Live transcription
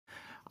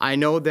I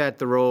know that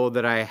the role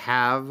that I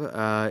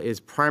have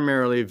is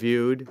primarily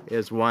viewed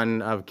as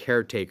one of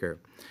caretaker.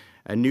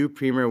 A new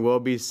premier will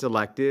be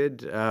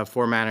selected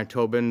for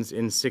Manitobans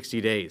in 60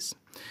 days.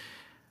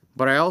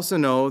 But I also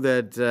know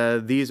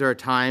that these are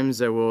times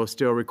that will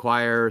still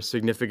require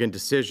significant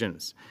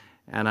decisions,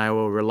 and I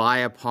will rely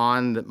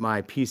upon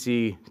my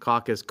PC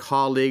caucus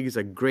colleagues,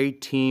 a great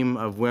team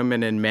of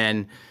women and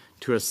men,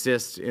 to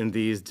assist in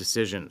these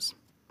decisions.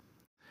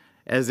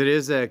 As it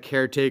is a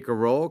caretaker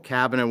role,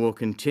 Cabinet will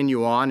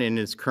continue on in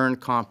its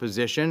current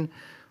composition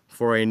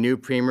for a new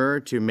premier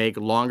to make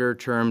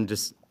longer-term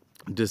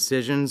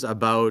decisions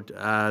about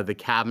the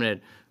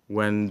Cabinet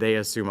when they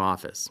assume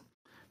office.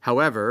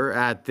 However,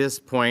 at this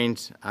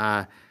point,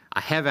 I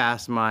have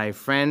asked my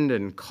friend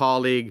and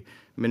colleague,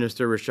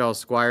 Minister Rochelle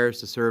Squires,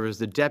 to serve as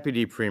the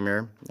Deputy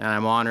Premier, and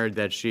I'm honored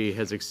that she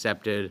has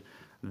accepted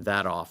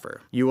that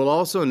offer. You will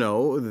also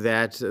know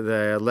that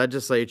the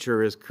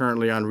legislature is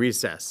currently on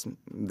recess.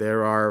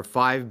 There are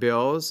 5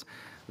 bills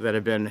that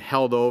have been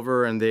held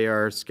over, and they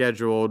are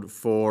scheduled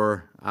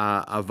for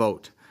a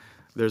vote.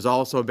 There's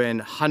also been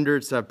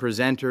hundreds of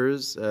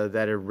presenters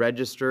that are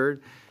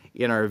registered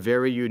in our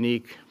very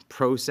unique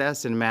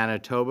process in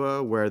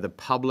Manitoba, where the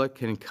public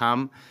can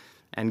come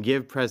and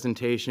give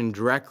presentation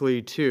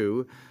directly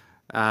to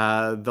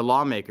the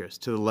lawmakers,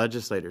 to the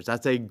legislators.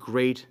 That's a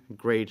great,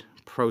 great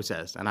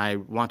process, and I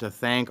want to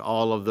thank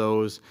all of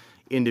those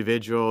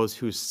individuals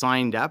who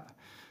signed up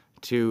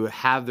to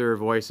have their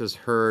voices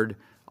heard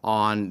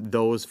on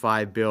those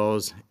 5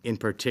 bills in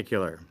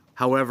particular.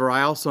 However,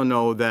 I also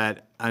know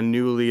that a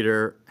new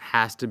leader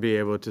has to be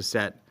able to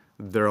set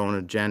their own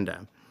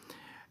agenda.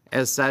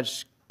 As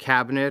such,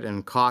 Cabinet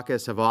and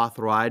caucus have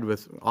authorized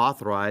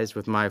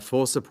with my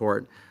full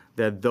support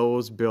that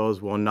those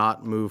bills will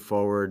not move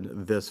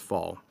forward this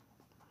fall.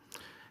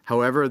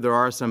 However, there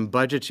are some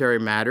budgetary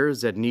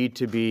matters that need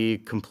to be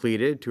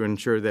completed to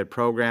ensure that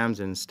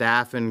programs and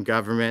staff in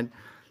government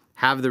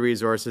have the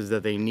resources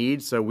that they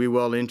need, so we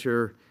will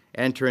enter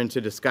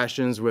into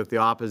discussions with the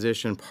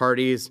opposition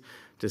parties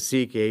to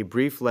seek a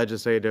brief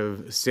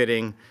legislative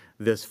sitting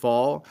this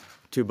fall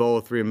to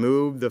both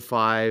remove the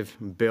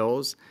 5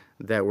 bills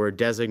that were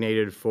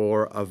designated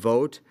for a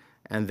vote,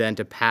 and then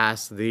to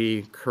pass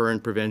the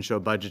current provincial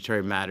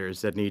budgetary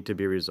matters that need to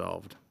be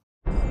resolved.